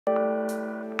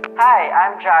Hi,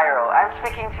 I'm Jairo. I'm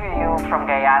speaking to you from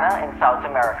Guyana in South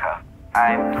America.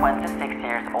 I'm 26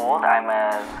 years old. I'm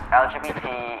an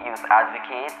LGBT youth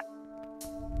advocate.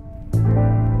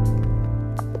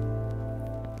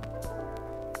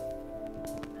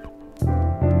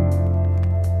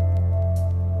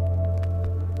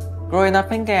 Growing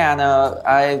up in Guyana,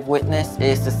 I've witnessed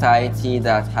a society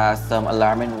that has some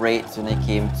alarming rates when it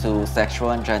came to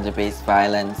sexual and gender-based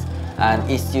violence and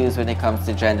issues when it comes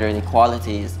to gender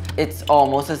inequalities. It's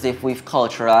almost as if we've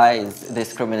culturalized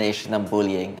discrimination and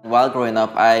bullying. While growing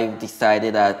up, I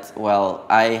decided that, well,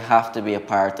 I have to be a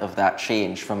part of that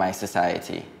change for my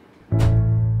society.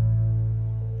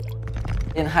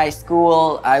 In high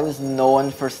school, I was known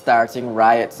for starting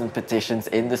riots and petitions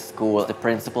in the school. The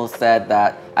principal said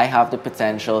that I have the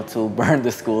potential to burn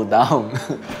the school down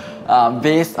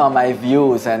based on my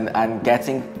views and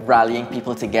rallying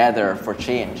people together for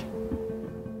change.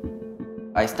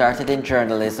 I started in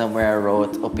journalism where I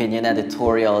wrote opinion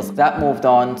editorials. That moved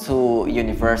on to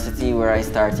university where I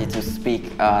started to speak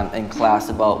in class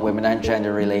about women and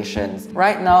gender relations.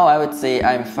 Right now, I would say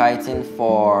I'm fighting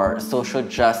for social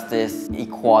justice,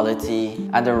 equality,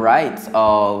 and the rights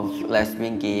of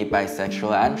lesbian, gay,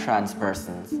 bisexual, and trans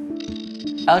persons.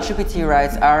 LGBT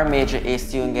rights are a major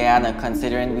issue in Guyana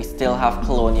considering we still have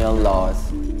colonial laws.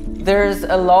 There's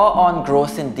a law on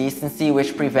gross indecency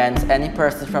which prevents any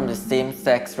person from the same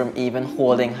sex from even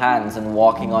holding hands and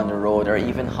walking on the road or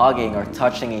even hugging or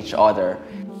touching each other.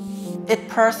 It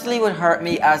personally would hurt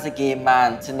me as a gay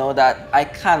man to know that I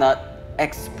cannot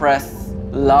express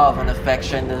love and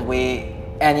affection the way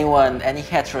any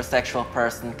heterosexual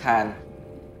person can.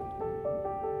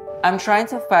 I'm trying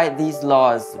to fight these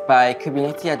laws by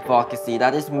community advocacy,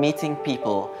 that is meeting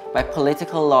people, by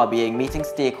political lobbying, meeting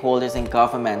stakeholders in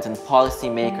government and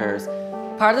policymakers.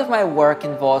 Part of my work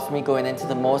involves me going into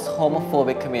the most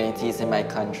homophobic communities in my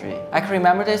country. I can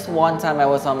remember this one time I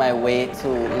was on my way to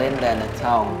Linden, a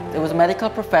town. There was medical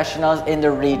professionals in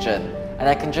the region, and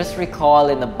I can just recall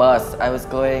in the bus, I was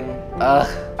going,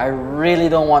 I really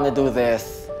don't want to do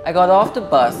this. I got off the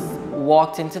bus,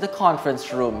 walked into the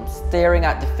conference room, staring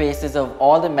at the faces of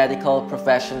all the medical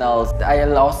professionals. I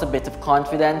lost a bit of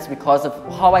confidence because of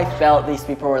how I felt these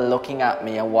people were looking at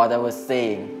me and what I was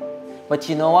saying. But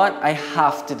you know what? I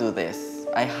have to do this.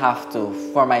 I have to,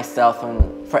 for myself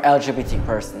and for LGBT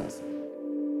persons.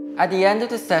 At the end of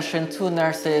the session, 2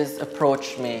 nurses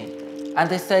approached me and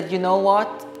they said, you know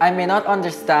what? I may not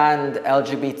understand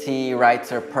LGBT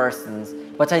rights or persons,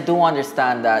 but I do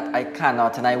understand that I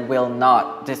cannot and I will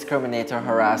not discriminate or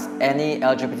harass any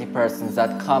LGBT persons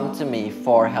that come to me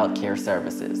for healthcare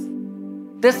services.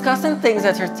 Discussing things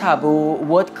that are taboo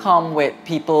would come with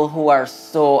people who are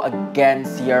so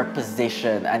against your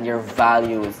position and your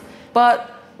values. But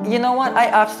you know what? I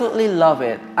absolutely love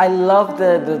it. I love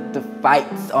the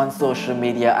fights on social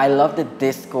media. I love the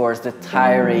discourse, the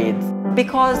tirades.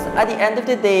 Because at the end of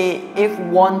the day, if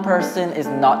one person is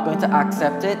not going to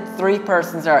accept it, 3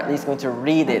 persons are at least going to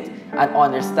read it and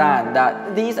understand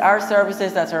that these are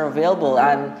services that are available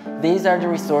and these are the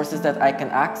resources that I can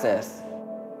access.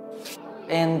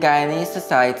 In Guyanese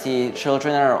society,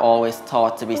 children are always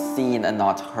taught to be seen and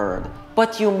not heard.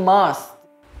 But you must.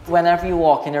 Whenever you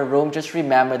walk in a room, just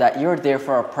remember that you're there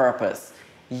for a purpose.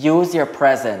 Use your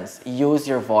presence, use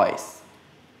your voice.